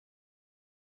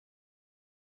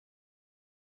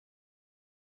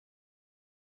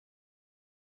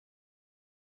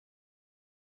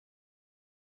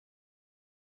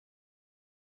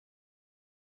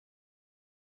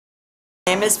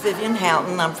My name is Vivian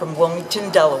Houghton. I'm from Wilmington,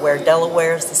 Delaware.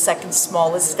 Delaware is the second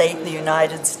smallest state in the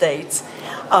United States.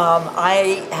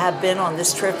 I have been on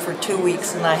this trip for 2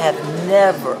 weeks, and I have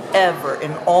never, ever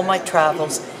in all my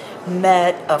travels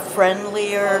met a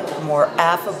friendlier, more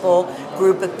affable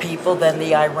group of people than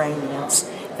the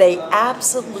Iranians. They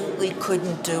absolutely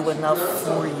couldn't do enough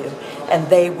for you, and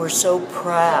they were so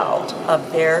proud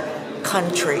of their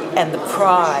country, and the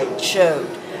pride showed.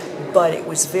 But it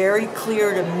was very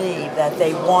clear to me that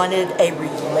they wanted a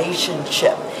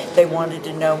relationship. They wanted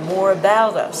to know more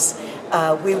about us.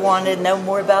 We wanted to know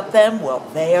more about them. Well,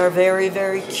 they are very,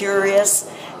 very curious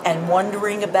and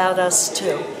wondering about us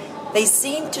too. They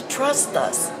seem to trust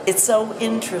us. It's so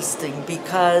interesting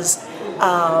because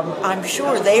I'm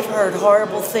sure they've heard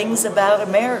horrible things about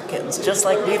Americans, just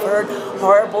like we've heard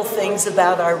horrible things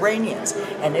about Iranians.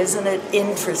 And isn't it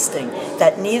interesting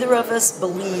that neither of us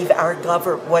believe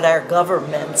what our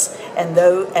governments and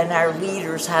our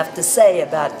leaders have to say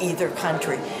about either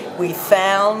country? We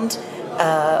found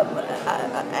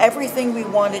everything we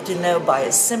wanted to know by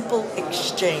a simple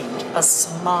exchange, a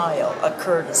smile, a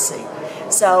courtesy.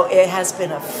 So it has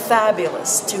been a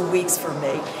fabulous 2 weeks for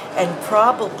me, and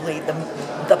probably the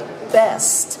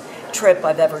best trip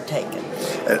I've ever taken.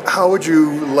 And how would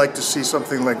you like to see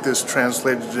something like this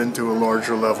translated into a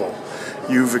larger level?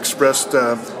 You've expressed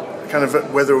kind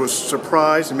of whether it was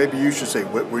surprise, and maybe you should say,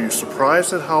 were you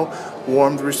surprised at how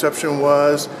warm the reception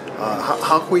was?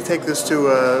 How can we take this to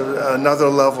another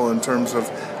level in terms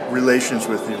of relations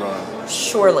with Iran?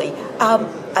 Surely.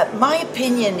 My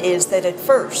opinion is that at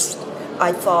first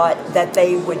I thought that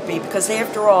they would be, because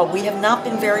after all, we have not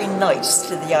been very nice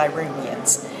to the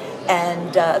Iranians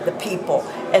and the people.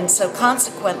 And so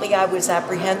consequently, I was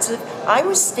apprehensive. I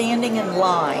was standing in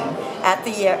line at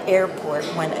the airport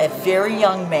when a very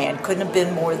young man, couldn't have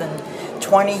been more than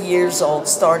 20 years old,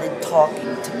 started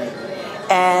talking to me.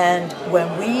 And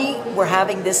when we were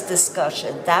having this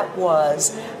discussion, that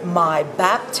was my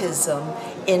baptism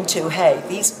into, hey,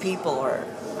 these people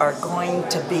are going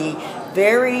to be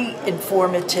very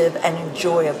informative and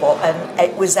enjoyable. And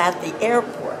it was at the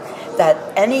airport that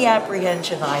any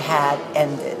apprehension I had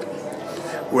ended.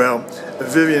 Well,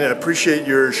 Vivian, I appreciate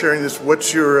your sharing this.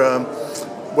 What's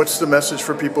the message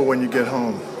for people when you get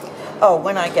home? Oh,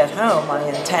 when I get home, I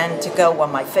intend to go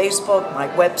on my Facebook, my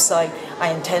website.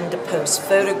 I intend to post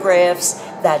photographs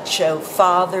that show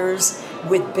fathers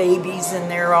with babies in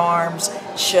their arms,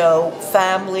 show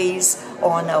families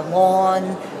on a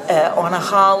lawn, on a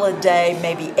holiday,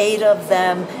 maybe 8 of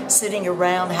them sitting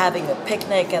around having a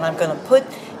picnic, and I'm going to put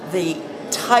the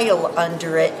title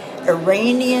under it,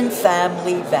 Iranian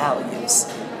Family Values.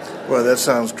 Well, that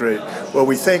sounds great. Well,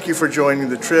 we thank you for joining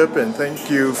the trip, and thank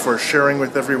you for sharing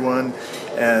with everyone.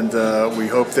 And we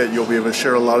hope that you'll be able to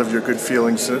share a lot of your good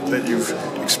feelings that you've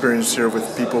experienced here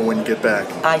with people when you get back.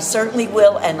 I certainly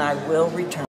will, and I will return.